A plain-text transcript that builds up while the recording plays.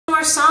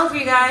more song for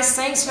you guys.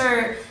 Thanks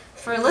for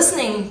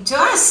listening to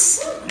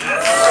us.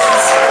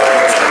 Yes.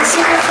 It's been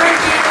super fun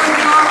being with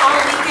you all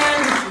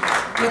weekend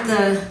with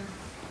the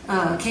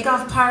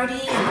kickoff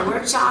party and the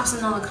workshops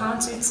and all the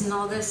concerts and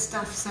all this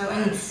stuff. So,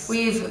 and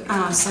we've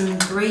some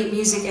great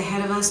music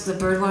ahead of us, the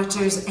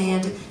Birdwatchers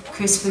and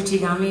Chris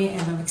Fujigami,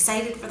 and I'm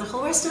excited for the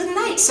whole rest of the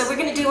night. So we're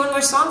going to do one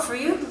more song for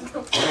you.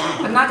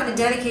 I'm not going to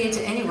dedicate it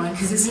to anyone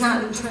because it's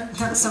not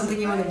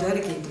something you want to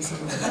dedicate to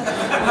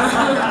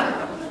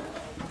someone.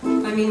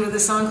 I mean, with a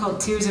song called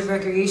Tears of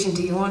Recreation,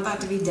 do you want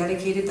that to be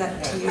dedicated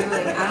to you?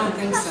 Like, I don't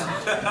think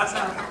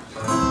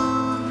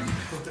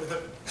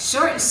so.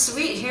 Short and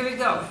sweet, here we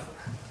go.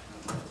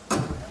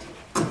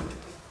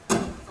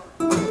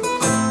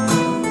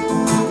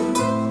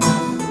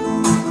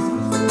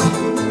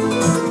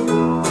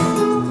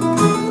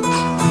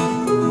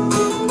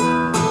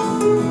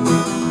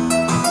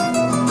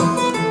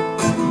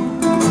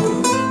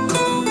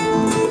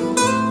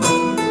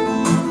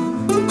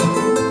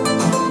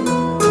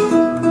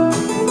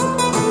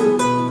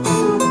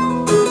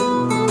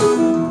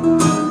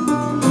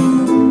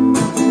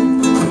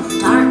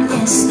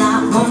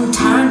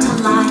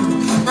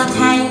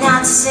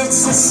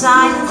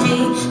 Inside of me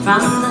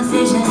from the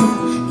vision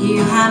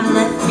you have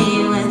left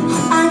me with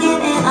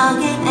again and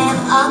again and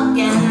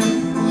again.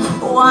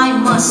 Why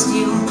must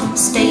you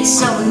stay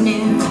so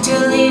near to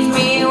leave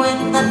me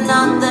with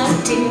another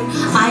tear?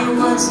 I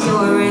was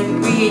your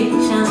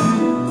recreation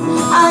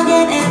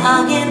again and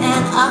again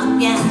and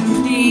again.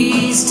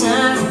 Please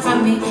turn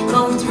from me,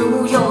 go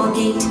through your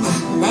gate,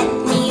 let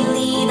me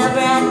lead a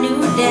brand new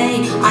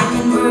day. I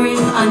can bring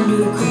a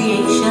new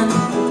creation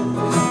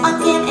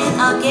again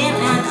and again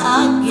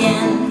and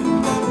again.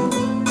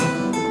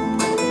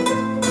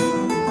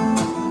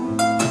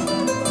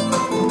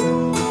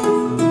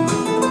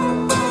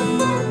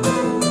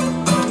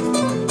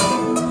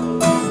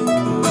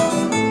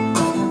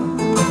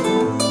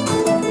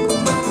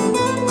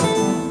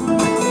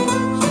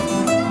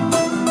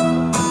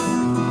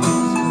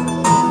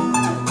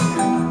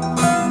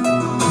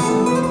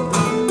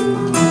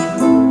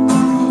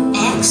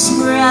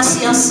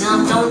 Express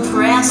yourself, don't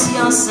press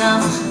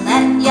yourself.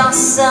 Let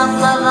yourself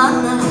love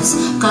others,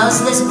 cause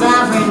this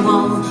barren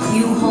wall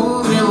you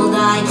hold will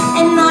die,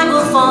 and I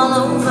will fall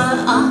over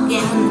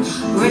again.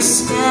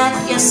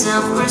 Respect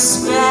yourself,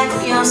 let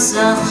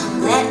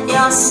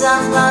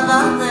yourself love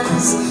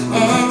others.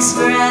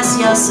 Express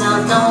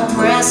yourself, don't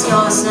press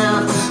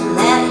yourself.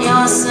 Let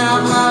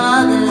yourself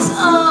love others.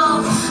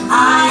 Oh,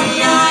 I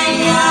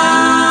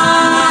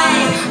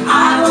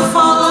will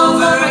fall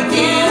over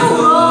again.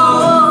 Whoa.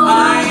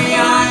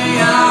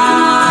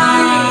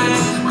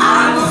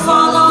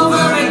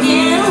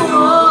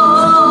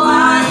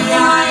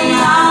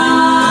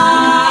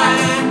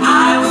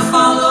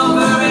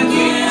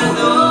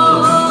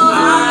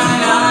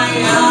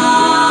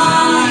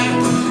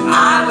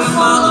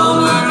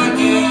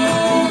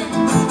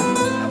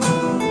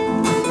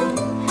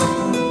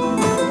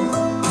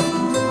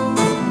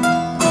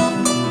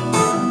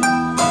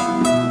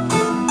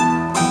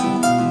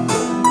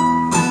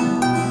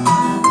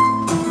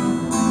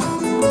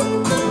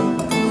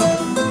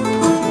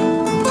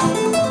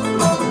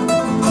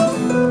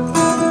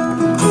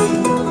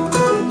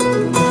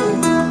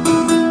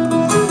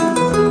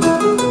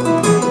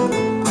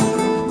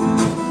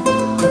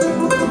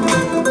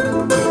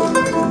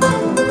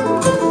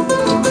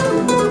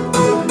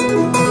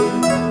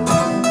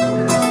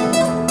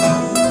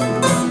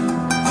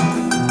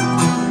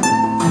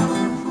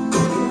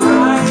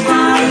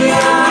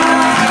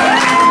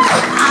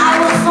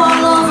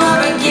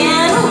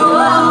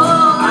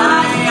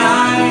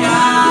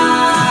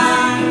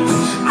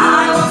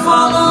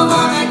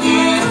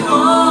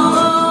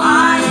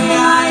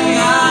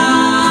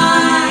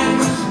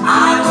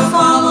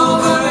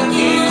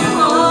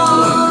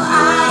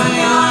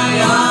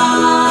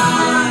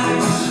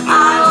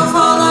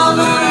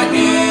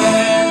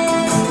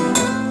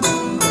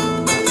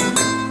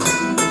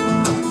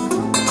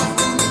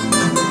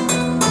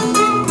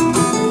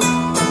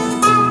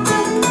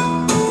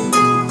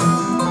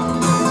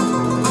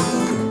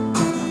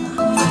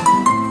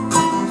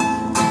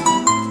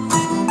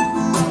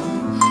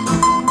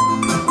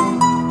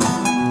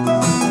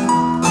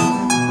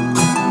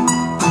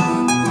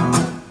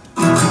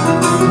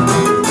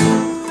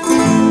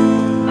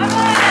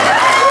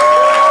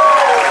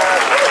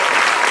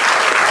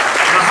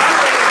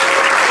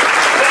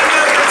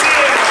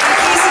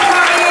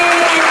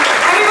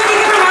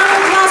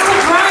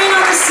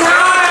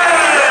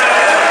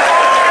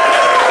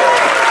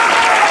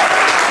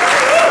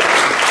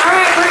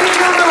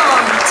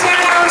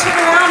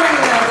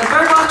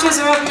 Birdwatchers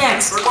are up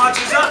next.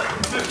 Birdwatchers up.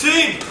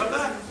 15. Come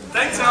back.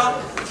 Thanks, Al.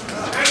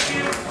 Thank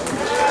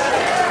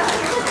you.